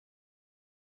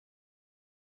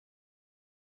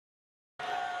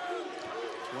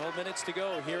minutes to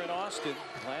go here in Austin.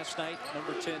 Last night,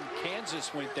 number 10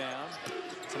 Kansas went down.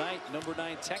 Tonight, number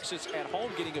 9 Texas at home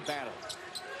getting a battle.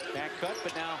 Back cut,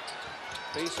 but now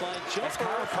baseline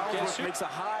jumper. Collins makes a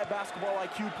high basketball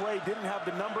IQ play. Didn't have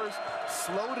the numbers.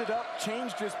 Slowed it up.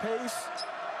 Changed his pace.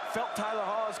 Felt Tyler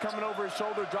Hawes coming over his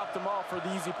shoulder. Dropped him off for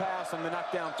the easy pass on the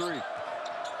knockdown three.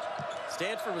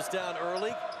 Stanford was down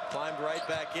early. Climbed right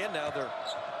back in. Now they're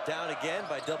down again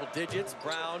by double digits.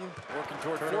 Brown working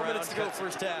toward 4 minutes to go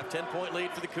first half. 10-point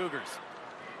lead for the Cougars.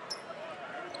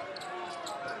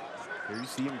 Here you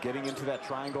see him getting into that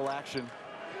triangle action.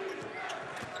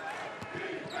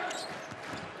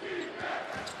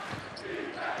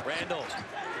 Randall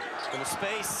in the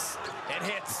space and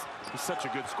hits. He's such a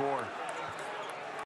good scorer.